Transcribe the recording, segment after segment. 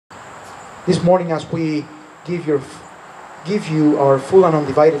This morning, as we give you our full and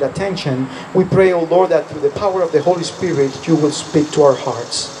undivided attention, we pray, O Lord, that through the power of the Holy Spirit, you will speak to our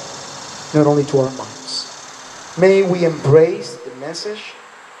hearts, not only to our minds. May we embrace the message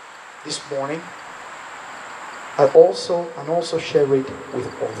this morning and also share it with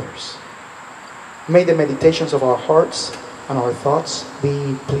others. May the meditations of our hearts and our thoughts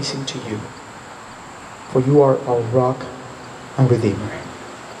be pleasing to you, for you are our rock and Redeemer.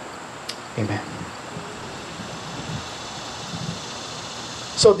 Amen.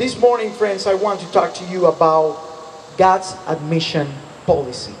 So this morning, friends, I want to talk to you about God's admission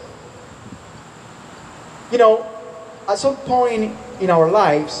policy. You know, at some point in our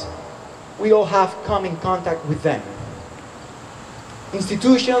lives, we all have come in contact with them.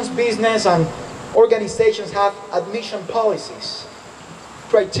 Institutions, business, and organizations have admission policies,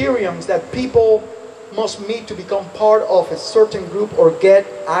 criterions that people must meet to become part of a certain group or get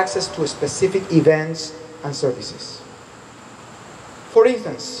access to specific events and services. For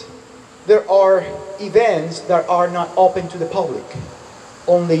instance, there are events that are not open to the public,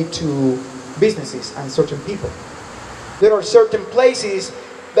 only to businesses and certain people. There are certain places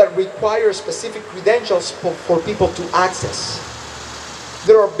that require specific credentials for people to access.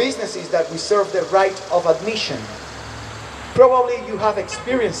 There are businesses that reserve the right of admission. Probably you have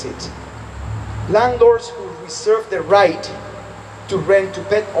experienced it. Landlords who reserve the right to rent to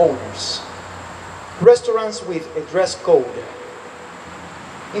pet owners. Restaurants with a dress code.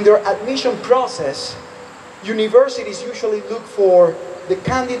 In their admission process, universities usually look for the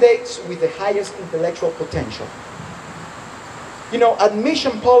candidates with the highest intellectual potential. You know,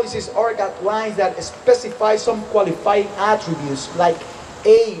 admission policies are guidelines that specify some qualifying attributes like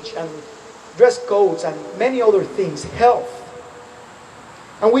age and dress codes and many other things, health.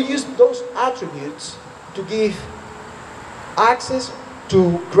 And we use those attributes to give access,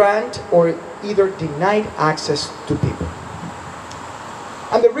 to grant or either deny access to people.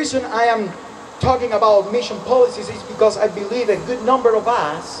 And the reason I am talking about admission policies is because I believe a good number of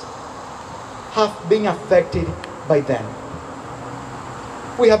us have been affected by them.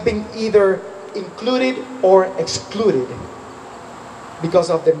 We have been either included or excluded because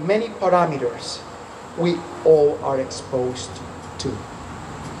of the many parameters we all are exposed to.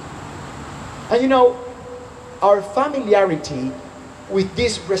 And you know, our familiarity with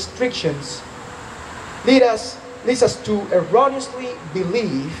these restrictions leads us to erroneously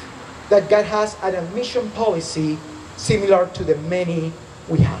believe that God has an admission policy similar to the many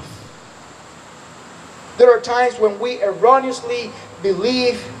we have. There are times when we erroneously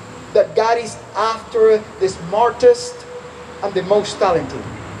believe that God is after the smartest and the most talented.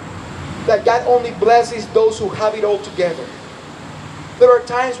 That God only blesses those who have it all together. There are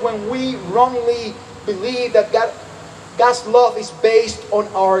times when we wrongly believe that God's love is based on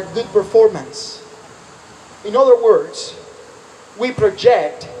our good performance. In other words, we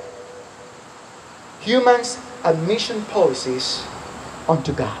project humans' admission policies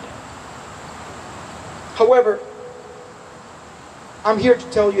onto God. However, I'm here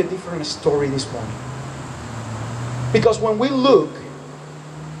to tell you a different story this morning. Because when we look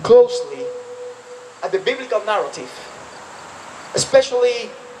closely at the biblical narrative, especially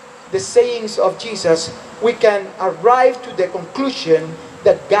the sayings of Jesus, we can arrive to the conclusion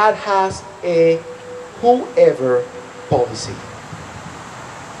that God has a whoever policy.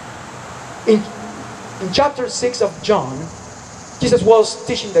 In chapter 6 of John, Jesus was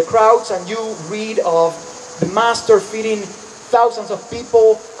teaching the crowds, and you read of the master feeding thousands of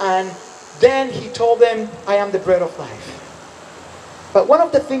people, and then he told them, I am the bread of life. But one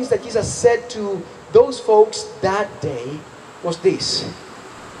of the things that Jesus said to those folks that day was this.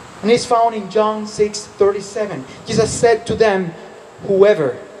 And it's found in John 6:37. Jesus said to them,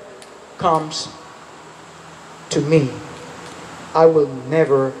 whoever comes to me, I will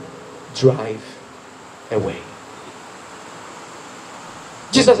never drive away.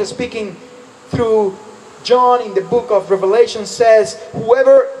 Jesus is speaking through John in the book of Revelation says,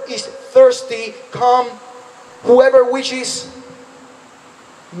 whoever is thirsty, come. Whoever wishes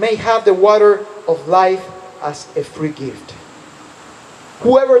may have the water of life as a free gift.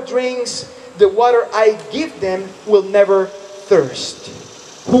 Whoever drinks the water I give them will never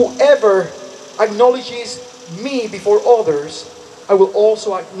thirst. Whoever acknowledges me before others, I will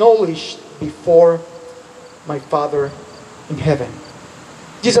also acknowledge before my Father in heaven.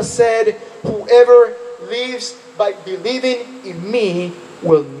 Jesus said, whoever lives by believing in me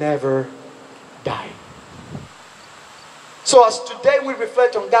will never die. So as today we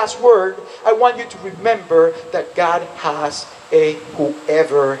reflect on God's word, I want you to remember that God has a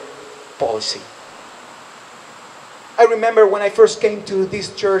whoever policy. I remember when I first came to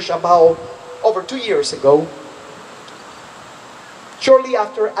this church about over 2 years ago. Shortly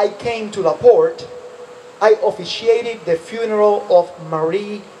after I came to Laporte, I officiated the funeral of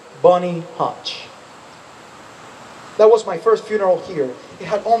Marie Bonnie Hodge. That was my first funeral here. It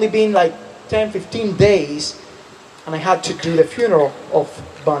had only been like 10, 15 days, and I had to do the funeral of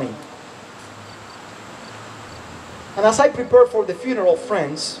Bonnie. And as I prepared for the funeral,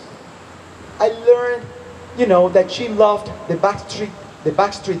 friends, I learned, that she loved the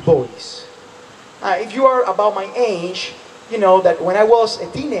Backstreet Boys. If you are about my age, you know that when I was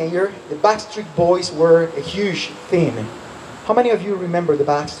a teenager, the Backstreet Boys were a huge thing. How many of you remember the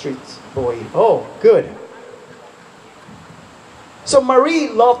Backstreet Boys? Oh, good. So Marie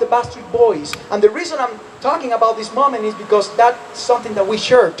loved the Backstreet Boys. And the reason I'm talking about this moment is because that's something that we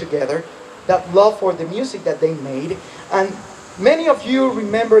shared together. That love for the music that they made. And many of you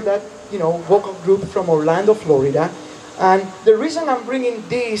remember that, vocal group from Orlando, Florida. And the reason I'm bringing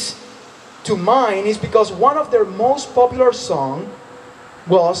this to mind is because one of their most popular songs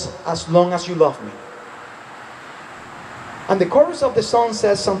was As Long As You Love Me. And the chorus of the song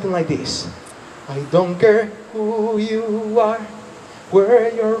says something like this. I don't care who you are,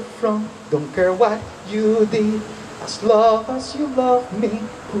 where you're from, don't care what you did, as long as you love me,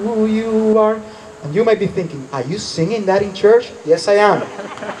 who you are. And you might be thinking, are you singing that in church? Yes, I am.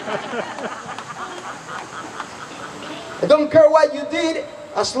 I don't care what you did,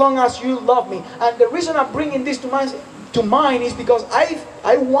 as long as you love me. And the reason I'm bringing this to mind is because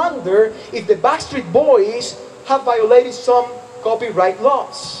I wonder if the Backstreet Boys have violated some copyright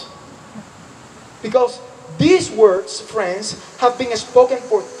laws. Because these words, friends, have been spoken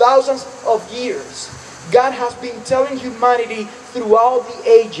for thousands of years. God has been telling humanity throughout the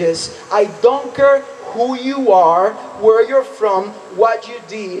ages, I don't care who you are, where you're from, what you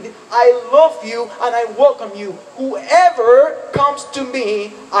did. I love you and I welcome you. Whoever comes to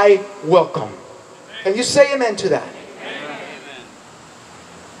me, I welcome. Can you say amen to that? Amen.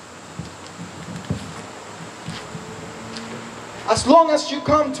 As long as you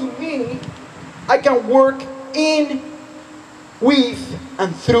come to me, I can work in, with,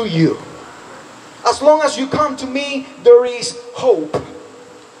 and through you. As long as you come to me, there is hope.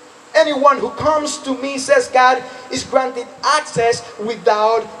 Anyone who comes to me, says God, is granted access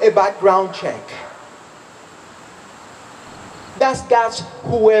without a background check. That's God's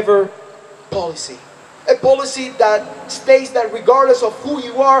whoever policy. A policy that states that regardless of who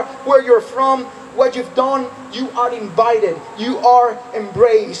you are, where you're from, what you've done, you are invited, you are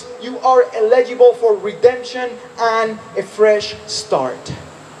embraced, you are eligible for redemption and a fresh start.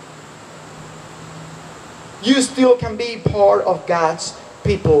 You still can be part of God's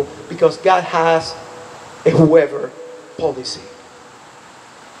people because God has a whoever policy.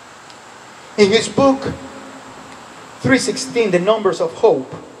 In his book 316, The Numbers of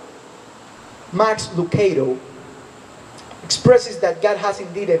Hope, Max Lucado expresses that God has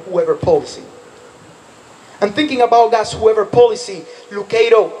indeed a whoever policy. And thinking about God's whoever policy,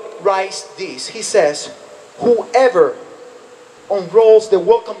 Lucado writes this. He says, whoever unrolls the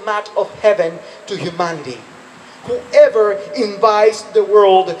welcome mat of heaven to humanity, whoever invites the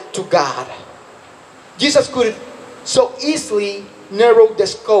world to God. Jesus could so easily narrow the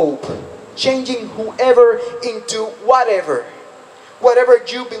scope, changing whoever into whatever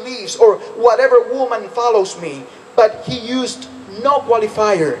Jew believes or whatever woman follows me. But he used no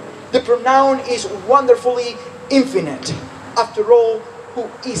qualifier. The pronoun is wonderfully infinite. After all, who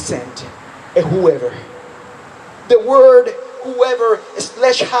isn't a whoever? The word whoever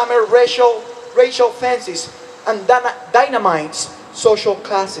sledgehammer racial fences and dynamites social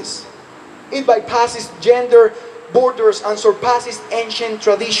classes. It bypasses gender borders and surpasses ancient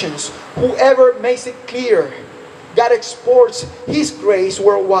traditions. Whoever makes it clear, God exports His grace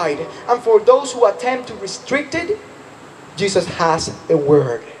worldwide. And for those who attempt to restrict it, Jesus has a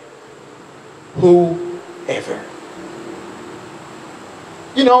word. Whoever.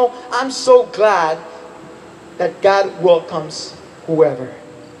 You know, I'm so glad that God welcomes whoever.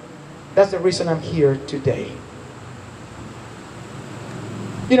 That's the reason I'm here today.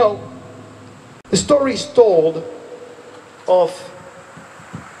 You know, the story is told of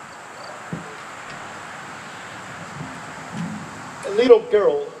a little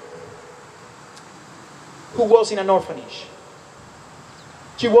girl who was in an orphanage.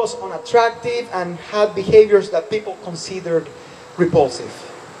 She was unattractive and had behaviors that people considered repulsive.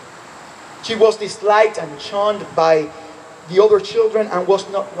 She was disliked and shunned by the other children and was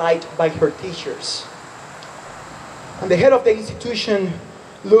not liked by her teachers. And the head of the institution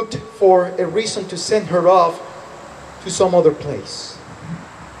looked for a reason to send her off to some other place.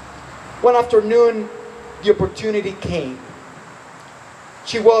 One afternoon, the opportunity came.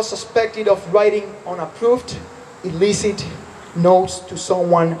 She was suspected of writing unapproved, illicit notes to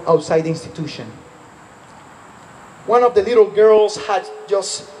someone outside the institution. One of the little girls had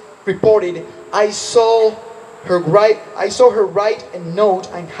just reported, I saw her write a note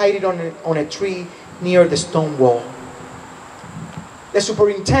and hide it on a tree near the stone wall. The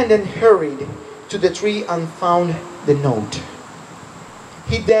superintendent hurried to the tree and found the note.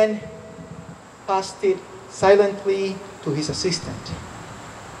 He then passed it silently to his assistant.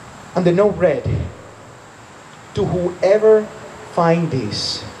 And the note read, to whoever find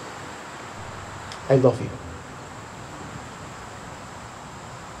this, I love you.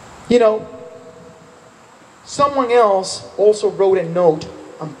 You know, someone else also wrote a note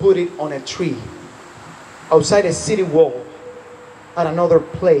and put it on a tree outside a city wall at another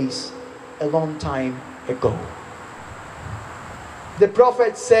place a long time ago. The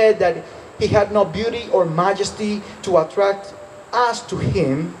prophet said that he had no beauty or majesty to attract us to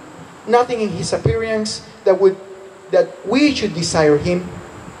him, nothing in his appearance that we should desire him.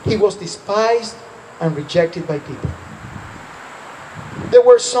 He was despised and rejected by people. There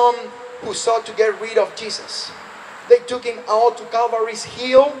were some who sought to get rid of Jesus. They took him out to Calvary's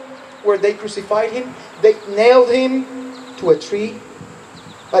hill where they crucified him. They nailed him to a tree.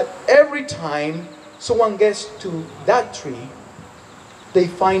 But every time someone gets to that tree, they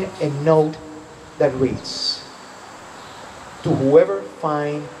find a note that reads, to whoever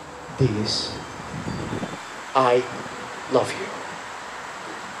find this, I love you.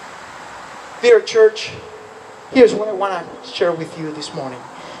 Dear church, here's what I want to share with you this morning.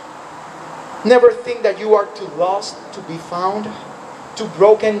 Never think that you are too lost to be found, too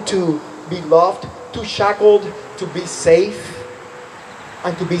broken to be loved, too shackled to be safe,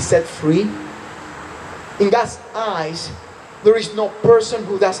 and to be set free. In God's eyes, there is no person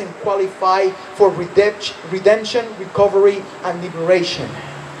who doesn't qualify for redemption, recovery, and liberation.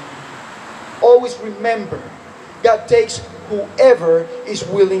 Always remember, God takes whoever is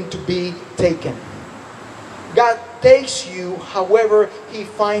willing to be taken. God takes you however He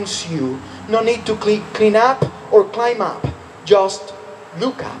finds you. No need to clean up or climb up. Just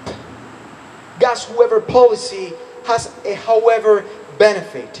look up. God's whoever policy has a however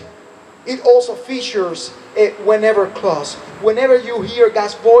benefit. It also features a whenever clause. Whenever you hear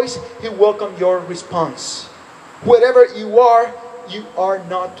God's voice, He welcomes your response. Wherever you are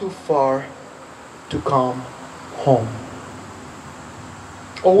not too far to come home.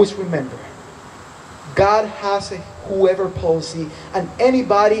 Always remember, God has a whoever policy, and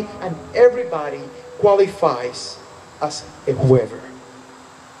anybody and everybody qualifies as a whoever.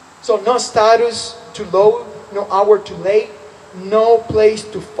 So no status too low, no hour too late, no place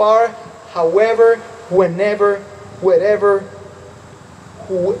too far. However, whenever, wherever,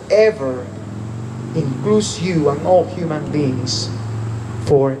 whoever includes you and all human beings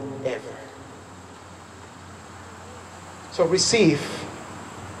forever. So receive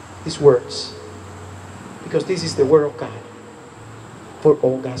these words, because this is the word of God for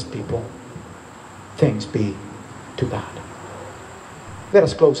all God's people. Thanks be to God. Let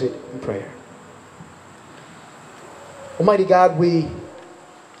us close it in prayer. Almighty God, we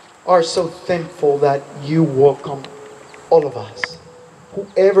are so thankful that you welcome all of us,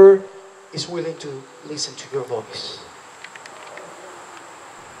 whoever is willing to listen to your voice.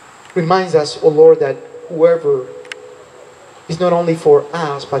 Reminds us, O Lord, that whoever is not only for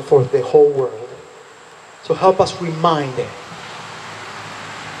us, but for the whole world. So help us remind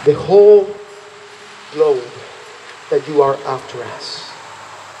the whole globe that you are after us,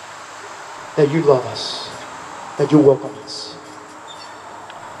 that you love us, that you welcome us,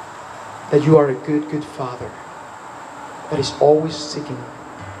 that you are a good, good Father that is always seeking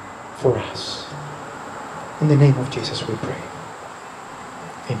for us. In the name of Jesus we pray.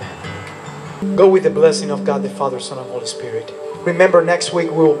 Amen. Go with the blessing of God the Father, Son, and Holy Spirit. Remember, next week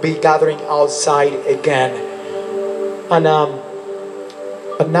we will be gathering outside again. And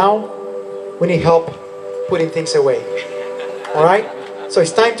but now we need help putting things away. Alright? So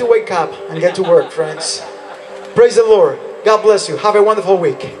it's time to wake up and get to work, friends. Praise the Lord. God bless you. Have a wonderful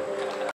week.